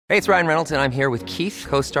Hey, it's Ryan Reynolds, and I'm here with Keith,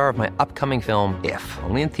 co-star of my upcoming film, If,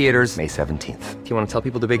 only in theaters May 17th. Do you want to tell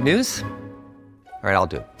people the big news? All right, I'll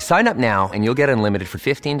do it. Sign up now and you'll get unlimited for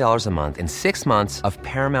 $15 a month and 6 months of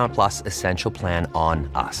Paramount Plus Essential Plan on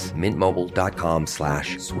us.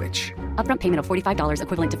 MintMobile.com/switch. Upfront payment of $45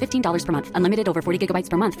 equivalent to $15 per month. Unlimited over 40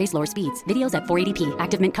 gigabytes per month. Face lower speeds. Videos at 480p.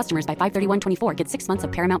 Active Mint customers by 531.24 get 6 months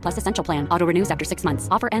of Paramount Plus Essential Plan. Auto renews after 6 months.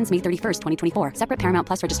 Offer ends May 31st, 2024. Separate Paramount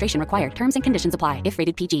Plus registration required. Terms and conditions apply if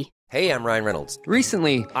rated PG. Hey, I'm Ryan Reynolds.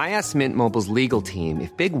 Recently, I asked Mint Mobile's legal team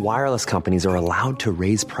if big wireless companies are allowed to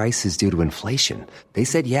raise prices due to inflation. They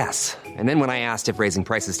said yes. And then when I asked if raising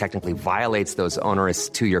prices technically violates those onerous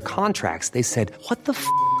 2-year contracts, they said, "What the f***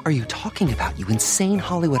 are you talking about, you insane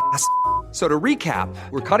Hollywood ass?" So to recap,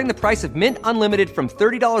 we're cutting the price of Mint Unlimited from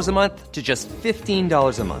 $30 a month to just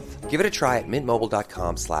 $15 a month. Give it a try at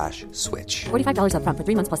mintmobile.com/switch. $45 upfront for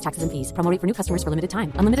 3 months plus taxes and fees. Promo rate for new customers for limited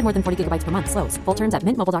time. Unlimited more than 40 gigabytes per month. Slows full terms at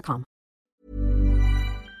mintmobile.com.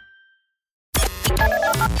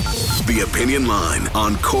 The Opinion Line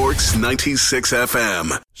on Cork's 96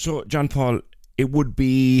 FM. So, John Paul, it would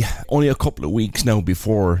be only a couple of weeks now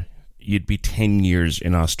before you'd be 10 years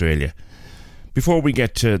in Australia. Before we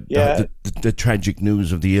get to the tragic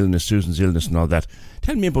news of the illness, Susan's illness and all that,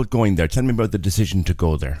 tell me about going there. Tell me about the decision to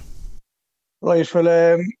go there. Right,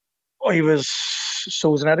 well,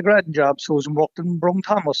 Susan had a grad job. Susan worked in Brung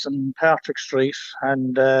Thomas in Patrick Street,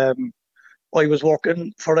 and I was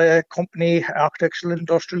working for a company, Architectural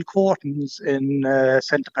Industrial Coatings, in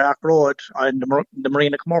Centre Park Road, in the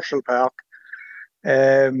Marina Commercial Park.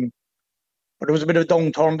 But there was a bit of a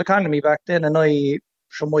downturn in the economy back then, and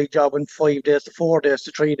from my job in 5 days to 4 days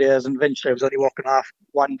to 3 days, and eventually I was only working off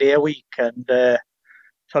 1 day a week, and till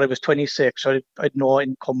I was 26, so I'd no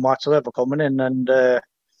income whatsoever coming in, and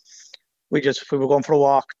we were going for a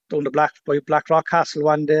walk down the Blackrock Castle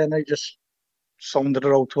one day, and I just sounded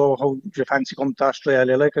it out to her, how do you fancy coming to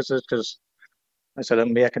Australia, like, because I said,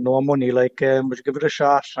 I'm making no money, like, would you give it a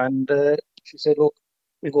shot? And she said, look,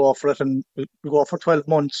 we'll go for it, and we'll go for 12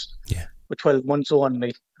 months, with 12 months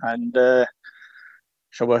only, and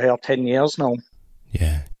so we're here 10 years now.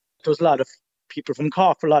 Yeah. There was a lot of people from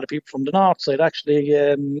Cork, a lot of people from the north side actually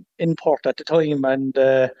in Port at the time, and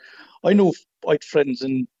I knew I had friends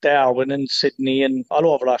in Darwin and Sydney and all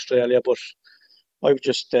over Australia, but I was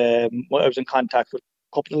just I was in contact with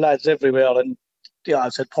a couple of lads everywhere, and they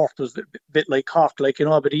all said Port was a bit like Cork, like, you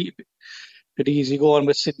know, a bit easy going.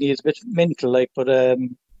 With Sydney is a bit mental, like, but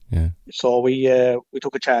so we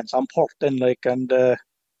took a chance on Port then, like, and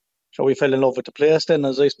so we fell in love with the place then,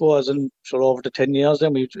 as I suppose, and so over the 10 years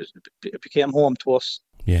then it became home to us.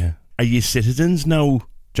 Yeah. Are you citizens now,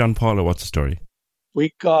 John Paul, or what's the story?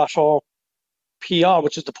 We got our PR,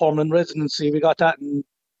 which is the permanent residency. We got that in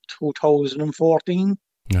 2014.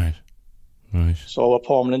 Right. So a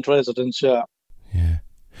permanent residence, yeah. Yeah.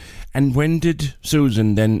 And when did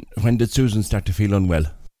Susan start to feel unwell?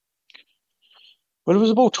 Well, it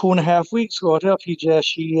was about 2.5 weeks ago there,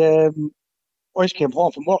 PJ. I just came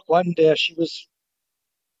home from work one day. She was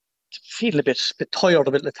feeling a bit tired,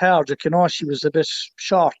 a bit lethargic, you know. She was a bit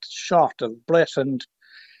short of breath, and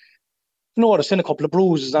you know, I'd seen a couple of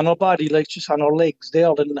bruises on her body, like just on her legs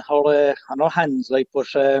there, and on her hands, like. But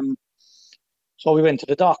so we went to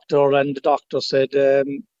the doctor, and the doctor said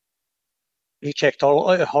he checked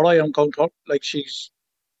her iron count, like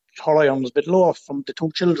her iron was a bit low from the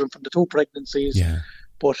 2 children, from the 2 pregnancies. Yeah.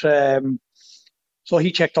 But so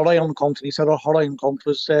he checked her iron count, and he said her iron count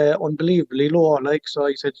was unbelievably low, like. So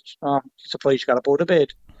he said, he's surprised she got up out of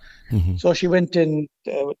bed. Mm-hmm. So she went in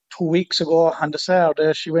 2 weeks ago on the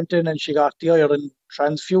Saturday. She went in and she got the iron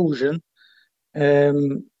transfusion.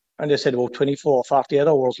 And they said about 24, 48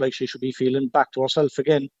 hours, like, she should be feeling back to herself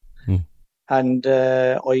again. Mm. And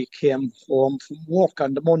I came home from work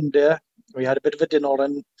on the Monday. We had a bit of a dinner,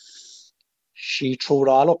 and she threw it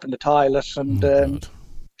all up in the toilet, and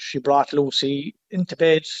she brought Lucy into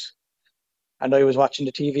bed, and I was watching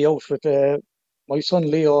the TV out with my son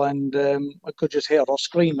Leo, and I could just hear her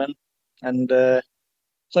screaming, and so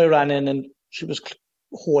I ran in, and she was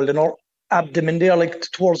holding her abdomen there, like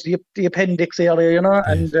towards the appendix area, you know.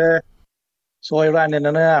 And so I ran in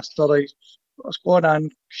and I asked her what's going on.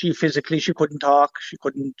 She couldn't talk.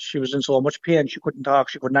 She was in so much pain. She couldn't talk.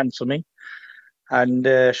 She couldn't answer me. And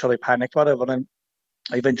so I panicked, whatever. And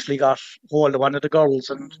I eventually got hold of one of the girls,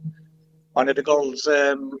 and one of the girls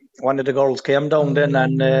came down then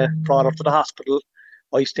and brought her to the hospital.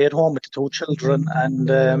 I stayed home with the 2 children,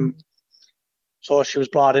 and so she was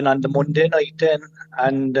brought in on the Monday night then,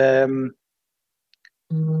 and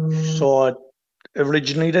so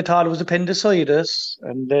originally they thought it was appendicitis,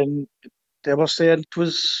 and then they were saying it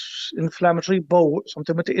was inflammatory bowel,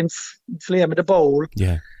 something with the inflame of the bowel.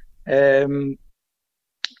 Yeah. So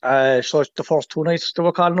the first 2 nights they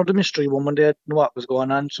were calling her the mystery woman. They didn't know what was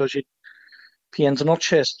going on. So she pains in her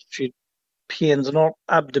chest, she pains in her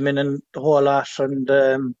abdomen and the whole lot. And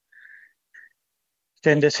then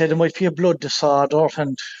they said it might be a blood disorder.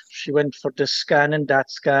 And she went for this scan and that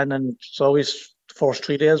scan. And so the first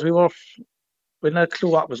 3 days we didn't have a clue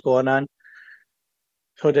what was going on.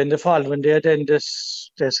 So then the following day, they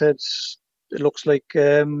said it looks like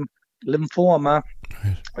lymphoma.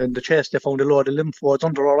 Right. In the chest. They found a load of lymph nodes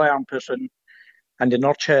under her armpit and in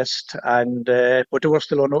her chest. And but they were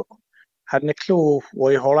still hadn't a clue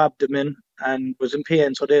why her abdomen and was in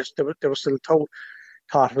pain. So they were still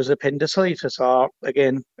thought it was appendicitis or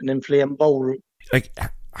again an inflamed bowel. Like,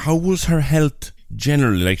 how was her health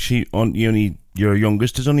generally? Like, your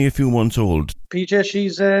youngest is only a few months old. PJ,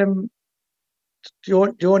 she's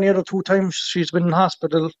the only other 2 times she's been in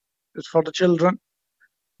hospital is for the children.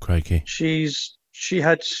 Crikey. She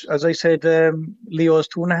had, as I said, Leo's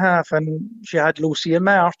 2.5, and she had Lucy in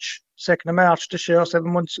March, 2nd of March this year,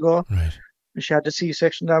 7 months ago. Right. And she had the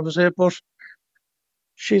C-section, that was it. But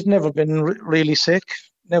she's never been really sick,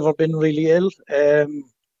 never been really ill.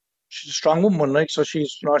 She's a strong woman, like, so she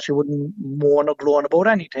wouldn't moan or groan about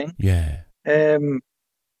anything. Yeah.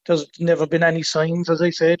 There's never been any signs, as I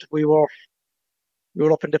said. We were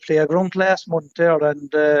up in the playground last month there, and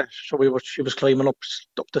so she was climbing up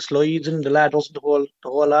the slides and the ladders and the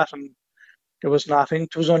whole lot, and there was nothing.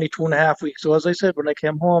 It was only 2.5 weeks ago, as I said, when I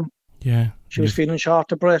came home. Yeah. She was feeling short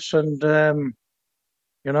of breath, and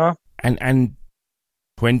And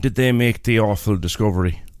when did they make the awful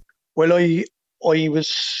discovery? Well, I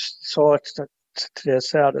was today's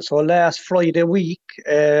Saturday. So last Friday week,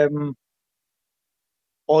 I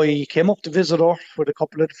came up to visit her with a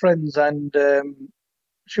couple of friends, and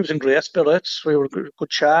she was in great spirits. We were good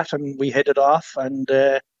chat, and we headed off. And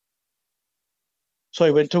so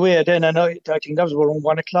I went away then, and I think that was around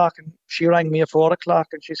 1 o'clock. And she rang me at 4 o'clock,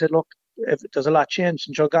 and she said, "Look, there's a lot changed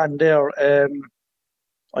since you're gone there.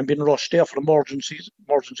 I'm being rushed there for emergency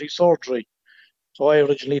surgery." So I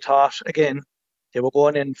originally thought again they were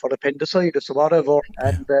going in for appendicitis or whatever,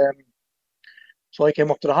 and so I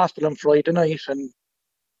came up to the hospital on Friday night, and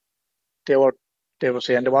they were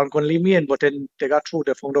saying they weren't going to leave me in, but then they got through.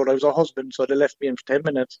 They found out I was her husband, so they left me in for 10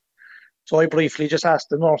 minutes. So I briefly just asked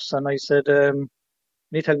the nurse, and I said, "Can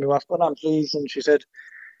you tell me what's going on, please?" And she said,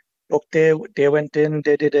 "Look, they went in,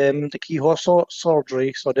 they did the keyhole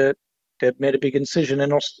surgery, so they made a big incision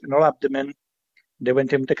in her abdomen. They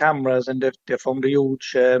went in with the cameras, and they found a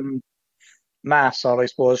huge mass, or I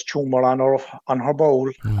suppose tumor on her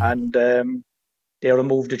bowel, and they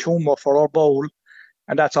removed the tumor for her bowel."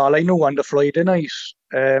 And that's all I knew on the Friday night.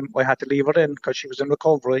 I had to leave her in because she was in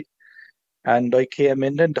recovery. And I came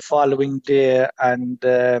in then the following day, and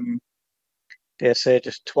they said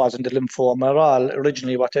it wasn't a lymphoma at all.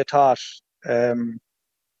 Originally what they thought,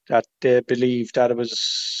 that they believed that it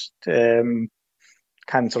was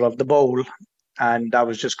cancer of the bowel, and that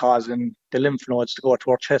was just causing the lymph nodes to go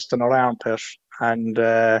to her chest and her armpit. And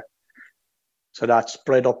so that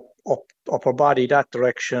spread up her body that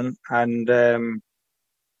direction. And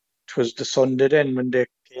it was the Sunday then when they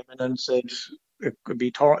came in and said it could be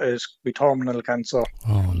terminal cancer.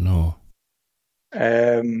 Oh no.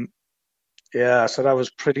 Yeah, so that was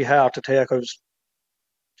pretty hard to take. It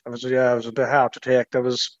was a bit hard to take.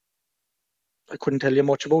 I couldn't tell you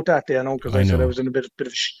much about that there, because I said I was in a bit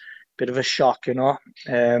of a shock,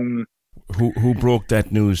 Who broke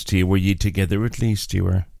that news to you? Were you together at least? You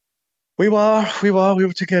were. We were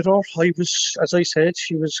together. As I said,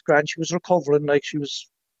 she was grand. She was recovering. Like she was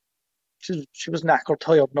knackered,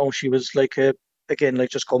 tired now. She was like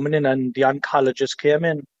just coming in, and the oncologist came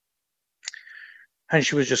in, and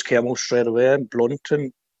she came out straight away and blunt,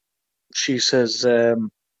 and she says,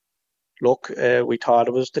 "Look, we thought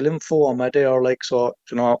it was the lymphoma there, like, so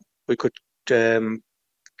we could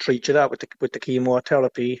treat you that with the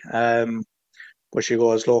chemotherapy." But she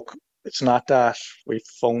goes, "Look, it's not that. We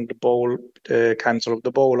found the cancer of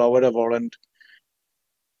the bowel or whatever," and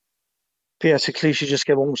basically she just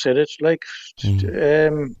came out and said it, like,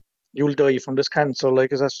 "You'll die from this cancer," like,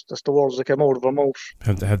 that's the words that came out of her mouth.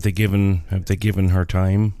 Have they given her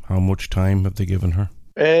time? How much time have they given her?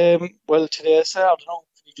 Well, today Saturday,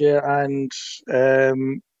 PJ, and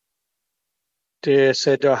they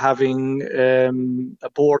said they're having a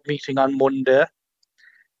board meeting on Monday,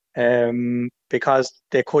 because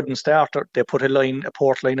they couldn't start her. They put a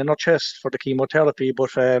port line in her chest for the chemotherapy,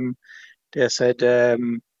 but they said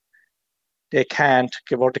they can't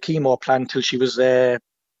give her the chemo plan till she was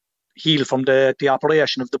heal from the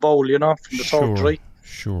operation of the bowel, from the surgery.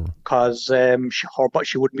 Sure. Because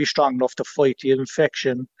she wouldn't be strong enough to fight the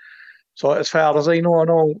infection. So as far as I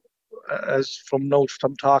know, as from notes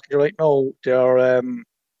I'm talking to right now, they're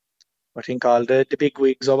I think all the big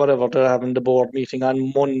wigs or whatever, they're having the board meeting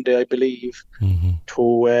on Monday, I believe,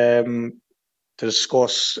 to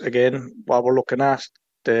discuss again what we're looking at,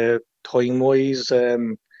 the time wise,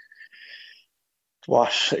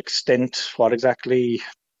 what extent, what exactly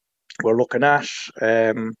we're looking at,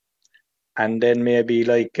 and then maybe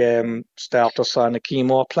start us on a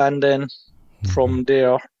chemo plan then from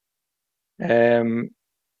there.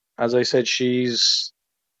 As I said, she's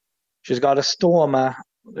got a stoma.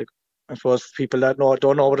 I suppose people that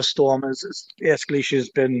don't know what a stoma is, it's basically she's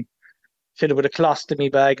been fitted with a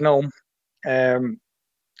colostomy bag now,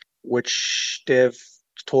 which they've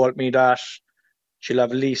told me that she'll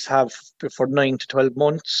at least have for 9 to 12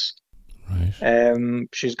 months. Right.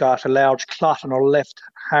 She's got a large clot on her left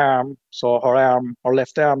arm, so her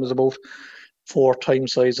left arm is about 4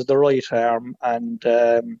 times the size of the right arm, and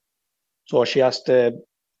so she has to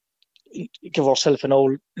give herself an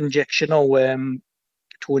old injection now,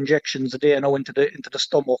 2 injections a day now into the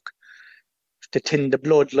stomach to thin the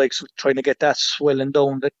blood, so trying to get that swelling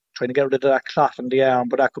down, trying to get rid of that clot in the arm,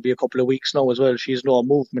 but that could be a couple of weeks now as well. She's no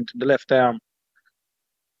movement in the left arm.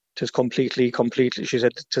 It is completely. She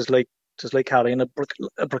said it is like carrying a brick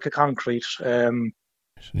of concrete.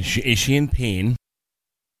 Is she in pain?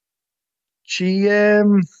 She's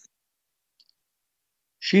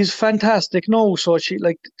fantastic now. So she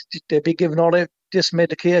they'd be giving her this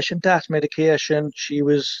medication, that medication.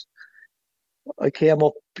 I came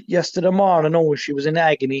up yesterday morning. No, she was in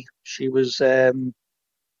agony. She was the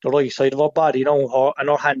right side of her body, and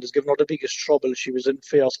her hand is giving her the biggest trouble. She was in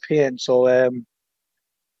fierce pain. So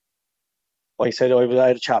I said I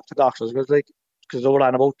had a chat to doctors because they were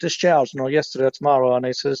on about discharge, yesterday or tomorrow, and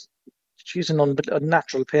I says she's in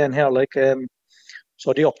unnatural pain here,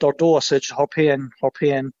 so they upped her dosage, her pain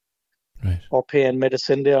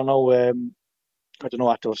medicine there now. I don't know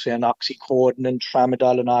what they were saying, oxycodone and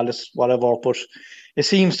tramadol and all this, whatever, but it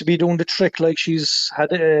seems to be doing the trick. She's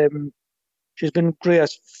been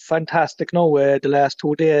great, fantastic now the last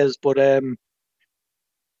 2 days, but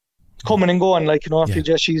coming and going,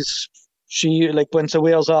 she once it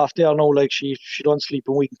wears off there now, she don't sleep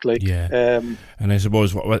a wink, and I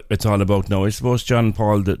suppose what it's all about now, I suppose, John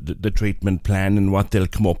Paul, the treatment plan and what they'll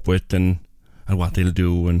come up with and what they'll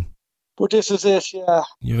do, and but this is it, yeah.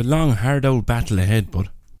 You have a long, hard old battle ahead, bud.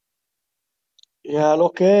 Yeah,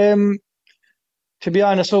 look, to be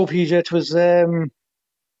honest, PJ, it was the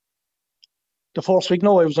first week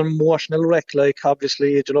now I was an emotional wreck,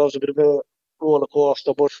 obviously, it was a bit of a roller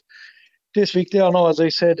coaster, but this week there now, as I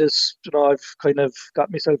said, is I've kind of got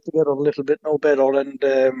myself together a little bit now better, and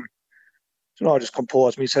I just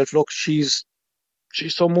composed myself. Look, she's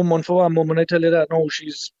some woman for one woman, I tell you that. No, she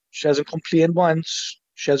hasn't complained once,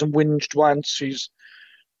 she hasn't whinged once. She's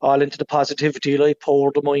all into the positivity, power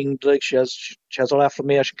of the mind. She has her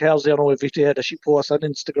affirmation cards there now every day that she posts on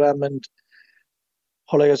Instagram, and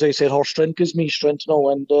as I said, her strength gives me strength now.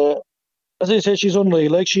 And as I said, she's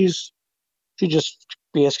unreal. She just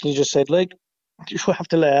basically just said, you have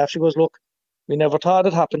to laugh. She goes, look, we never thought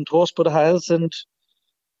it happened to us, but it has, and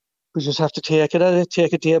we just have to take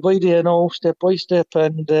it day by day now, step by step,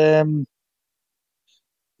 and give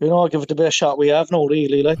it the best shot we have now,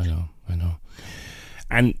 really. I know.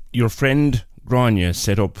 And your friend Grania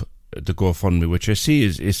set up the GoFundMe, which I see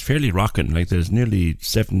is fairly rocking. There's nearly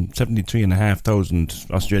 73,500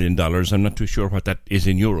 Australian dollars. I'm not too sure what that is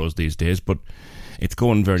in euros these days, but it's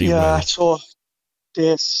going very well. Yeah, so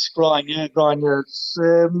this Grania's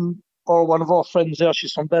or one of our friends there,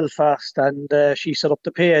 she's from Belfast, and she set up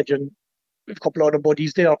the page, and a couple of other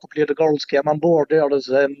buddies there, a couple of the girls came on board there as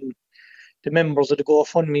the members of the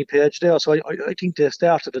GoFundMe page there. So I think they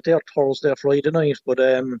started it there Thursday, Friday night. But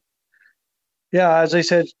as I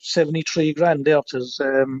said, 73 grand there. Tis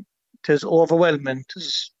overwhelming.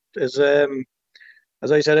 As I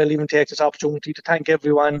said, I'll even take this opportunity to thank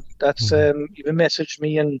everyone that's even messaged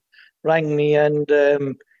me and rang me and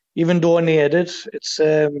even donated. It's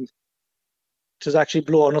actually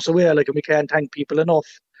blowing us away. And we can't thank people enough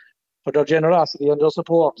for their generosity and their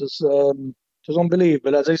support. It's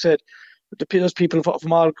unbelievable. As I said, there's people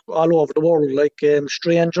from all over the world,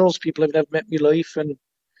 strangers, people I've never met in my life, and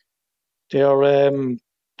they're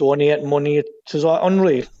donating money. It is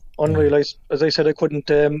unreal. As I said, I couldn't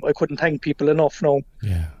thank people enough now.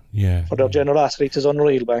 Yeah. For their generosity. It is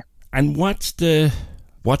unreal, man. And what's the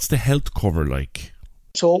health cover like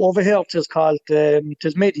So over here, it is called it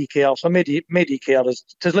is Medicare. So Medicare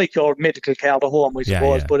is like your medical card at home, I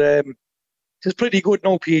suppose. Yeah. But it is pretty good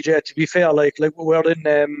now, PJ. To be fair, like we're in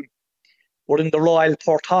the Royal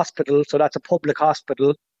Port Hospital, so that's a public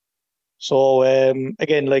hospital. So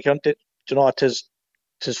again, like it is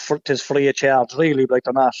free of charge, really. Like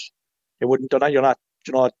you're not.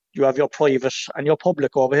 You have your private and your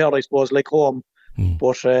public over here, I suppose, like home.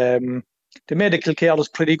 But the medical care is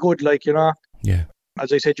pretty good, like Yeah.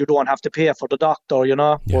 As I said, you don't have to pay for the doctor,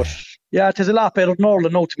 Yeah. But yeah, it is a lot better than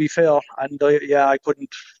Ireland now, to be fair. And I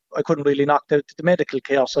couldn't really knock the medical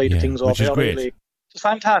care side of things which over is here. great. Really. It's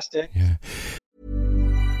fantastic. Yeah.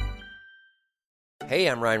 Hey,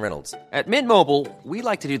 I'm Ryan Reynolds. At Mint Mobile, we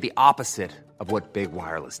like to do the opposite of what Big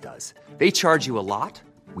Wireless does. They charge you a lot,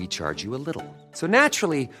 we charge you a little. So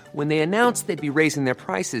naturally, when they announced they'd be raising their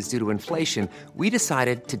prices due to inflation, we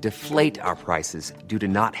decided to deflate our prices due to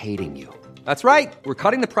not hating you. That's right. We're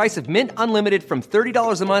cutting the price of Mint Unlimited from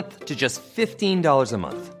 $30 a month to just $15 a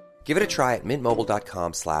month. Give it a try at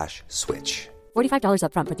mintmobile.com/switch. $45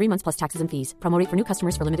 up front for 3 months plus taxes and fees. Promo rate for new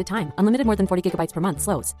customers for limited time. Unlimited more than 40 gigabytes per month.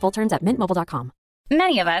 Slows full terms at mintmobile.com.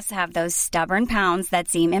 Many of us have those stubborn pounds that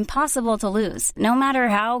seem impossible to lose, no matter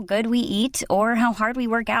how good we eat or how hard we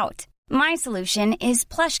work out. My solution is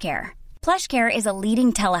PlushCare. PlushCare is a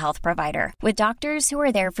leading telehealth provider with doctors who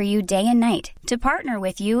are there for you day and night to partner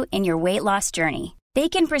with you in your weight loss journey. They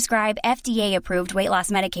can prescribe FDA-approved weight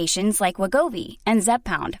loss medications like Wegovy and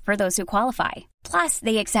Zepbound for those who qualify. Plus,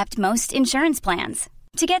 they accept most insurance plans.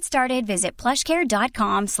 To get started, visit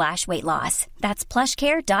plushcare.com/weightloss. That's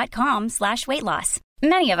plushcare.com/weightloss.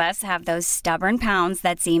 Many of us have those stubborn pounds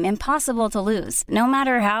that seem impossible to lose, no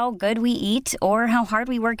matter how good we eat or how hard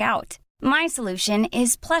we work out. My solution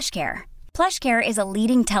is PlushCare. PlushCare is a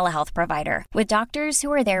leading telehealth provider with doctors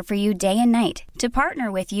who are there for you day and night to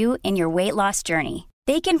partner with you in your weight loss journey.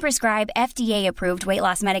 They can prescribe FDA-approved weight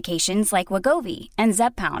loss medications like Wegovy and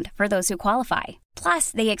Zepbound for those who qualify. Plus,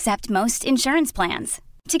 they accept most insurance plans.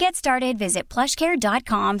 To get started, visit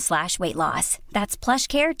plushcare.com/weightloss. That's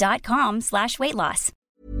plushcare.com/weightloss.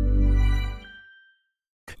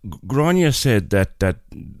 Grania said that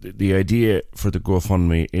the idea for the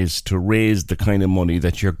GoFundMe is to raise the kind of money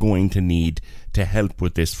that you're going to need to help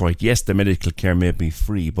with this fight. Yes, the medical care may be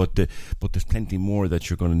free, but there's plenty more that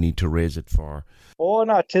you're going to need to raise it for. Oh,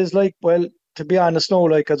 no, it is like, well, to be honest, no,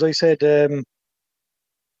 like, as I said, it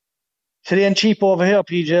ain't cheap over here,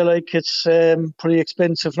 PJ. Like, it's pretty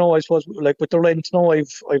expensive now, I suppose. Like, with the rent now,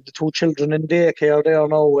 I've the 2 children in daycare there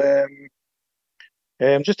now.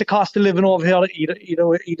 Just the cost of living over here, either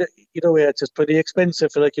way, it's just pretty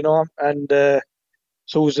expensive, like, And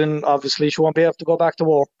Susan, obviously, she won't be able to go back to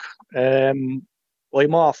work. I'm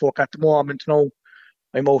off work at the moment now.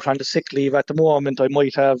 I'm out on the sick leave at the moment. I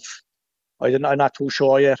might have, I'm not too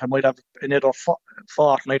sure yet. I might have another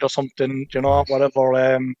fortnight or something,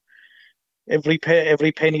 whatever. Every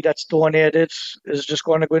penny that's donated is just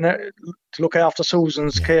going to go in to look after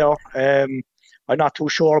Susan's care. I'm not too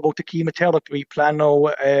sure about the chemotherapy plan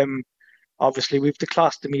now. Obviously, we've the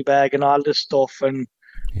colostomy bag and all this stuff, and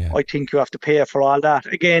I think you have to pay for all that.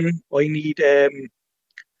 Again, I need,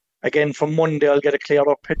 from Monday, I'll get a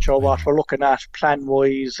clearer picture of what we're looking at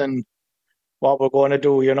plan-wise and what we're going to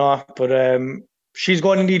do, But she's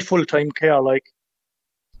going to need full-time care, like.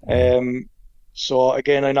 So,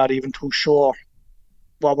 again, I'm not even too sure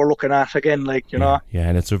what we're looking at again, like, Yeah,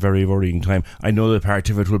 and it's a very worrying time. I know that part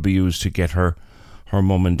of it will be used to get her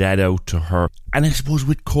mum and dad out to her. And I suppose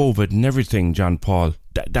with COVID and everything, John Paul,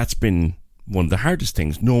 that's been one of the hardest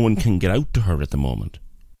things. No one can get out to her at the moment.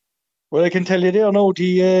 Well, I can tell you there now,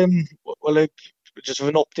 just have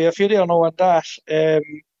an update for you there now on that.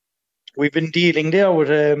 We've been dealing there with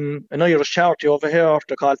an Irish charity over here.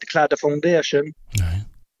 They're called the Claddagh Foundation. Right.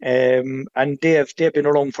 And they've been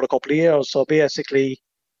around for a couple of years. So basically,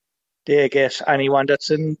 they get anyone that's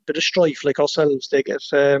in a bit of strife like ourselves. They get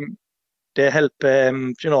they help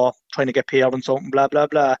trying to get paid and something, blah blah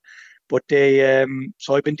blah. But they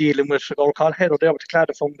so I've been dealing with a girl called Heather there with the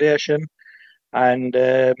Claddagh Foundation, and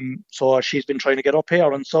so she's been trying to get her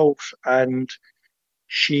parents out, and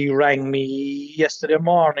she rang me yesterday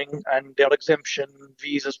morning, and their exemption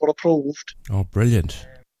visas were approved. Oh, brilliant!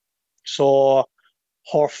 So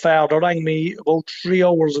her father rang me about 3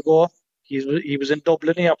 hours ago. He was in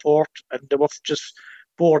Dublin Airport, and they were just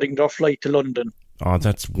boarding their flight to London. Oh,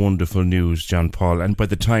 that's wonderful news, John Paul. And by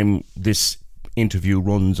the time this interview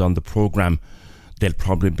runs on the programme, they'll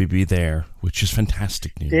probably be there, which is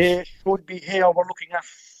fantastic news. They should be here. We're looking at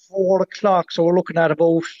 4 o'clock, so we're looking at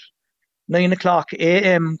about 9 o'clock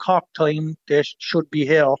a.m. Cork time. They should be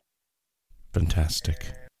here. Fantastic.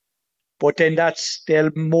 But then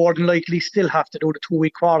they'll more than likely still have to do the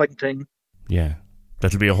 2-week quarantine. Yeah.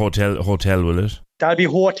 That'll be a hotel, will it? That'll be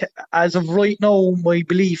hotel. As of right now, my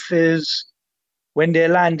belief is when they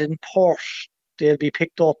land in port, they'll be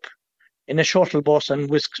picked up in a shuttle bus and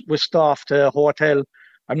whisked off to a hotel.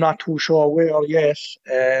 I'm not too sure where yet.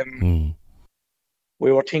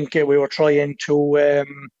 We were trying to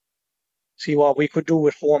see what we could do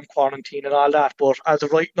with home quarantine and all that. But as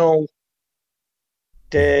of right now,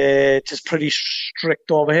 it is pretty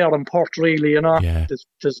strict over here in Port, really, you know. Yeah.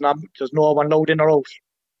 There's no one allowed in or out.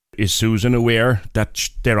 Is Susan aware that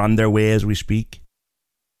they're on their way as we speak?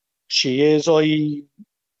 She is. I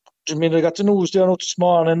got the news there this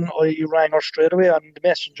morning. I rang her straight away on the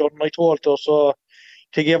messenger and I told her, so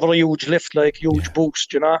to give her a huge lift, like huge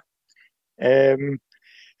boost, you know.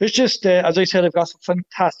 It's just, as I said, I've got some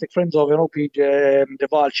fantastic friends over, you know, PJ.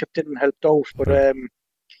 They've all chipped in and helped out, but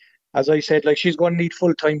as I said, like, she's going to need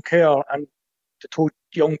full-time care, and the two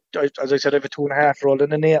young, as I said, I have a 2.5-year-old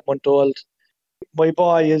and an 8-month-old. My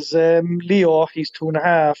boy is Leo, he's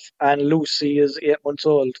 2.5, and Lucy is 8 months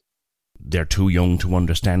old. They're too young to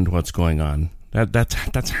understand what's going on.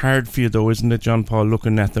 That's hard for you, though, isn't it, John Paul,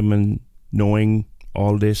 looking at them and knowing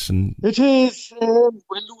all this? And it is. Well,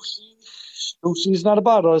 Lucy's not a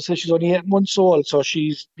bother. So she's only 8 months old, so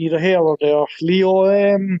she's neither here or there.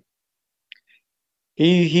 Leo,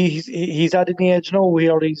 he's at an age now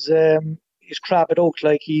where he's crabbed out,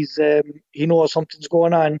 like he knows something's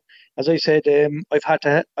going on. As I said, I've had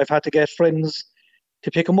to get friends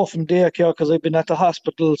to pick him up from daycare because I've been at the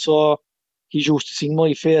hospital, so he's used to seeing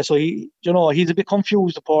my face. So he's a bit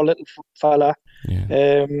confused, the poor little fella.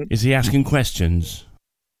 Yeah. Is he asking questions?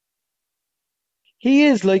 He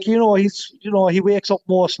is, like, he wakes up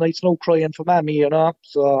most nights now crying for mommy, you know.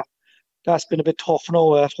 So that's been a bit tough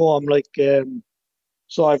now at home, like.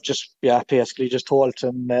 So I've just, basically just told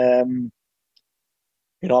him,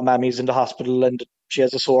 mommy's in the hospital and she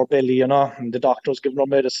has a sore belly, you know, and the doctor's giving her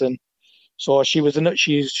medicine. So she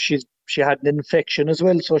had an infection as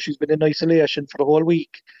well, so she's been in isolation for the whole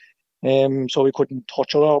week. So we couldn't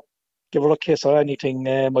touch her or give her a kiss or anything.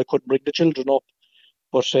 I couldn't bring the children up,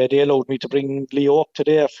 but they allowed me to bring Leo up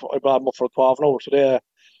today. I brought him up for a quarter of an hour today,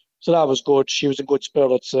 so that was good. She was in good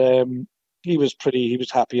spirits. He was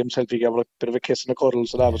happy himself. He gave her a bit of a kiss and a cuddle,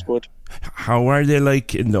 so that was good. How are they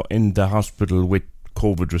like in the hospital with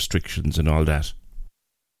COVID restrictions and all that?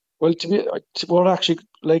 Well, we're actually,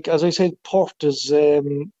 like, as I said, Port is,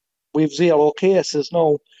 we've 0 cases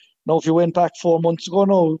now. Now, if you went back 4 months ago,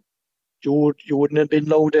 no, you wouldn't have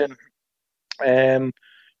been allowed in.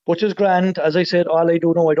 Which is grand. As I said, all I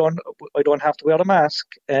do now, I don't have to wear a mask.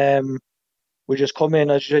 We just come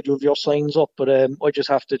in, as you said, you have your signs up, but I just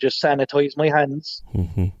have to just sanitize my hands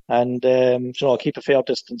and keep a fair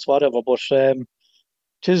distance, whatever. But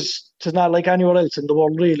tis not like anywhere else in the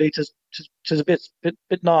world, really. Tis a bit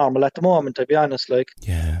normal at the moment, to be honest. Like,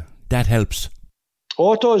 yeah, that helps.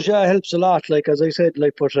 Oh, it does. Yeah, it helps a lot. Like, as I said,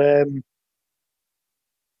 like, but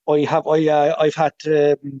I've had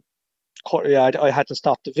to. I had to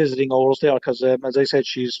stop the visiting hours there because, as I said,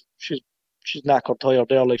 she's knackered, tired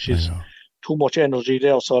there. Like, she's too much energy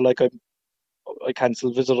there. So, like, I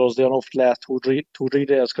cancelled visitors there now for the last 2-3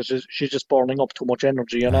 days because she's just burning up too much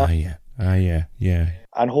energy, you know. Yeah.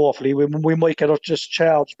 And hopefully we might get her just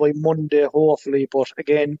charged by Monday, hopefully. But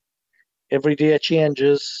again, every day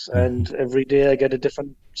changes, and every day I get a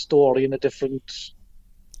different story and a different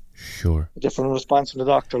response from the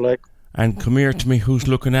doctor, like. And come here to me, who's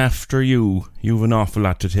looking after you? You've an awful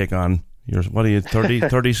lot to take on. What are you, 30,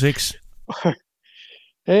 36?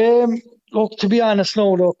 Look, to be honest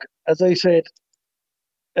now, as I said,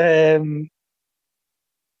 I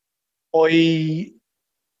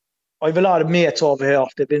have a lot of mates over here.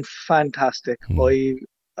 They've been fantastic.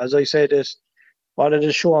 As I said, what it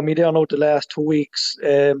is showing me there now the last 2 weeks,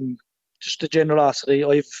 just the generosity.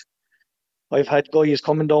 I've had guys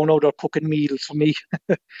coming down now, they're cooking meals for me.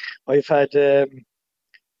 I've had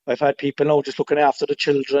people now just looking after the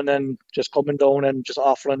children and just coming down and just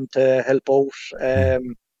offering to help out.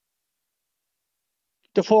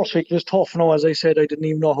 The first week was tough now, as I said. I didn't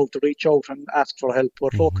even know how to reach out and ask for help.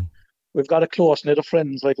 But look, we've got a close knit of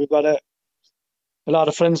friends. Like, we've got a lot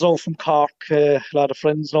of friends now from Cork, a lot of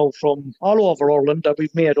friends now from all over Ireland that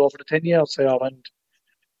we've made over the 10 years here, and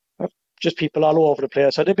just people all over the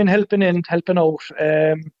place. So they've been helping out.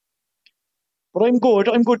 But I'm good,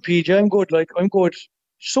 PJ. I'm good. Like, I'm good.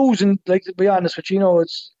 Susan, like, to be honest with you,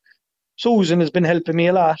 Susan has been helping me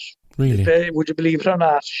a lot. Really? Would you believe it or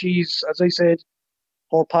not? She's, as I said,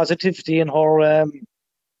 her positivity and her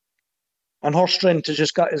strength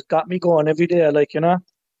has got me going every day, like, you know.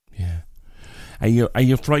 Yeah. Are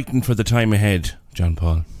you frightened for the time ahead, John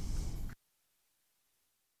Paul?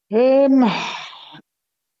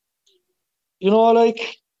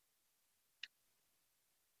 Like,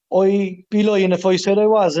 I'd be lying if I said I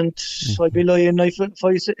wasn't. Mm-hmm. I'd be lying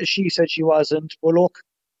if she said she wasn't. But look,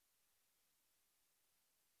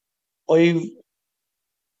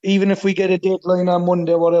 even if we get a deadline on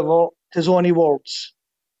Monday, whatever, there's only words.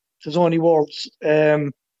 There's only words.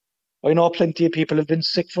 I know plenty of people have been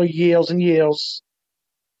sick for years and years,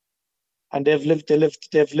 and they've lived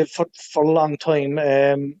for a long time.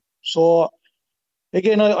 So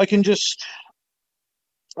again, I can just,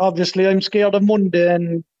 obviously I'm scared of Monday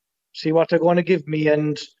and see what they're going to give me.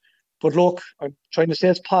 But look, I'm trying to stay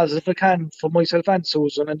as positive as I can for myself and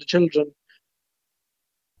Susan and the children.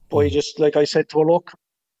 But just like I said to her, look,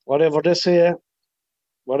 whatever they say,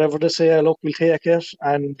 look, we'll take it,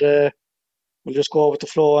 and we'll just go with the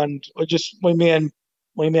flow. And my main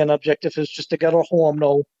objective is just to get her home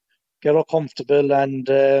now, get her comfortable, and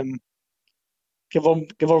give her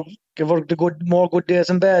the more good days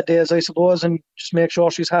and bad days, I suppose, and just make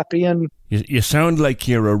sure she's happy. And you sound like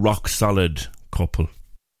you're a rock solid couple.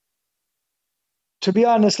 To be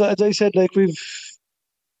honest, as I said, like we're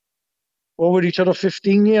with each other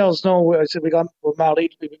 15 years now. I said we're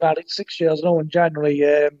married 6 years now in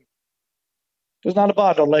January. There's not a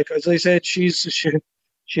bother. Like, as I said, she's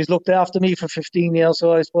looked after me for 15 years,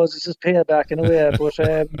 so I suppose this is payback in a way. But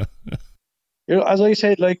as I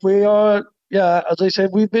said, like as I said,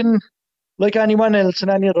 we've been like anyone else in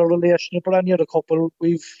any other relationship or any other couple.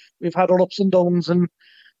 We've had our ups and downs, and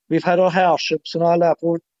we've had our hardships and all that.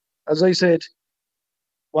 But as I said,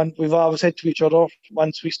 we've always said to each other,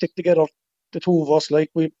 once we stick together, the two of us, like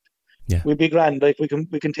we'd be grand. Like we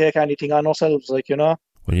can take anything on ourselves, like, you know.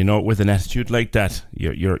 Well, with an attitude like that,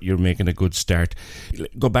 you're making a good start.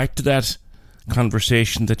 Go back to that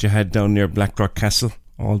conversation that you had down near Blackrock Castle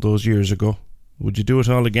all those years ago. Would you do it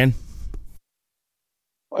all again?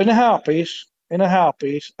 In a heartbeat.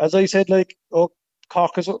 As I said, like,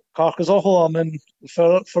 Cork is our home and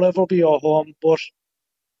forever be our home. But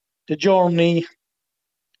the journey,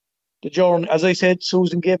 as I said,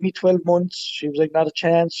 Susan gave me 12 months. She was like, not a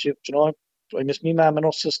chance. I miss me mum and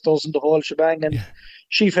her sisters and the whole shebang. And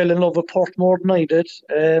she fell in love with Port more than I did.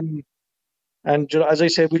 And as I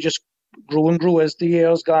said, we just grew and grew as the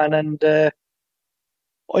years gone. And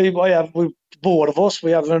both of us,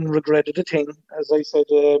 we haven't regretted a thing. As I said,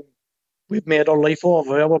 we've made our life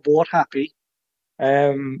over. We're both happy.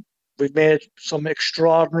 We've made some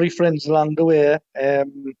extraordinary friends along the way.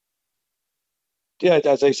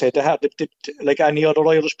 As I said, like any other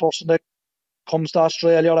Irish person that comes to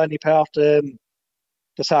Australia or any part, the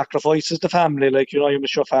sacrifice is the family. Like, you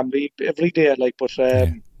miss your family every day. Like, but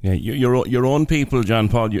your own people, John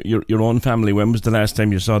Paul, your own family. When was the last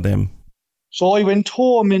time you saw them? So I went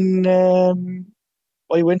home in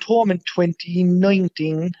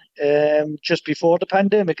 2019, just before the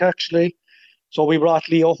pandemic, actually. So we brought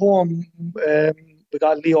Leo home. We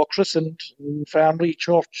got Leo christened in Farnry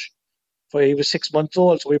Church. He was 6 months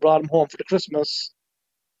old, so we brought him home for the Christmas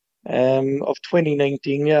of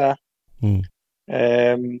 2019. Yeah.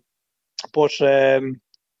 But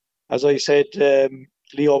as I said,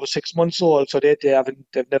 Leo was 6 months old, so they've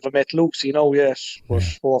never met Lucy now yet. But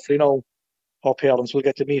hopefully now her parents will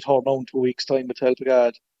get to meet her now in 2 weeks' time, with help of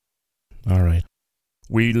God. All right.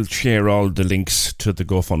 We'll share all the links to the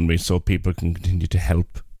GoFundMe so people can continue to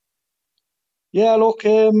help. Yeah, look,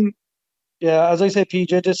 as I said,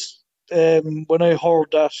 PJ, this when I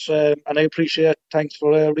heard that, and I appreciate, thanks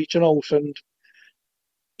for reaching out and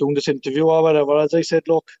doing this interview or whatever. As I said,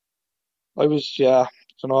 look, I was,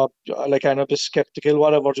 like, I'm a bit skeptical,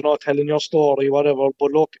 whatever, telling your story, whatever.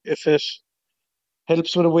 But look, if it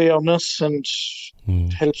helps with awareness and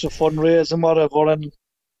helps with fundraising, whatever, and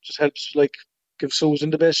just helps, like, give Susan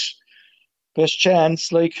the best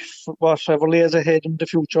chance, like, for whatever lays ahead in the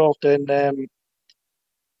future, then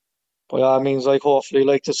by all means, like, hopefully,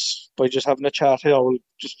 like, this, by just having a chat here,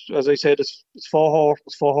 just, as I said, it's for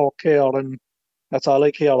her care, and that's all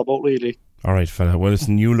I care about, really. All right, fella. Well,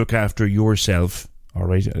 listen, you look after yourself, all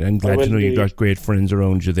right? I'm glad to know you've got great friends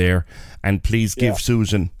around you there, and please give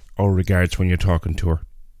Susan our regards when you're talking to her.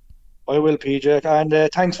 I will, PJ,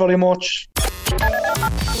 and thanks very much.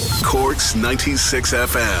 Cork's 96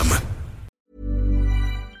 FM.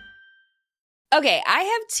 Okay, I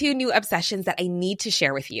have two new obsessions that I need to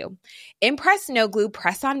share with you. Impress No Glue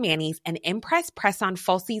Press-On Manis and Impress Press-On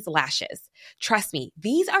Falsies Lashes. Trust me,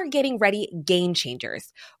 these are getting ready game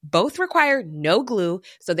changers. Both require no glue,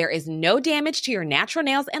 so there is no damage to your natural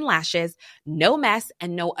nails and lashes, no mess,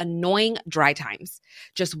 and no annoying dry times.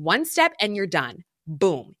 Just one step and you're done.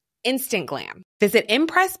 Boom. Instant glam. Visit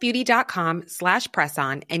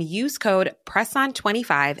impressbeauty.com/presson and use code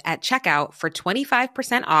PRESSON25 at checkout for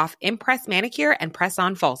 25% off Impress Manicure and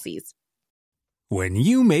Press-On Falsies. When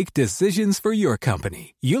you make decisions for your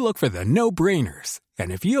company, you look for the no-brainers.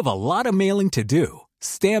 And if you have a lot of mailing to do,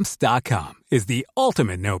 Stamps.com is the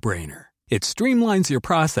ultimate no-brainer. It streamlines your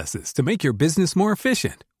processes to make your business more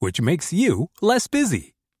efficient, which makes you less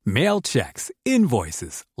busy. Mail checks,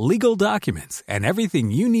 invoices, legal documents, and everything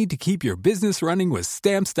you need to keep your business running with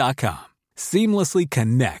Stamps.com. Seamlessly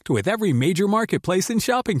connect with every major marketplace and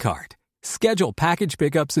shopping cart. Schedule package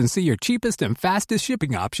pickups and see your cheapest and fastest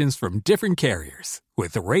shipping options from different carriers,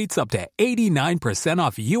 with rates up to 89%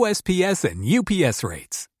 off USPS and UPS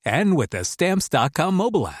rates. And with the Stamps.com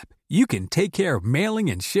mobile app, you can take care of mailing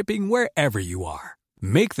and shipping wherever you are.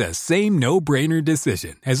 Make the same no-brainer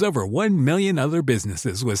decision as over 1 million other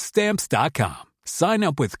businesses with Stamps.com. Sign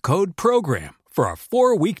up with code PROGRAM for a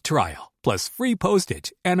 4-week trial, plus free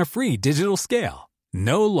postage and a free digital scale.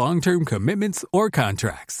 No long-term commitments or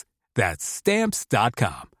contracts. That's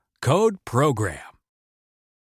Stamps.com. Code PROGRAM.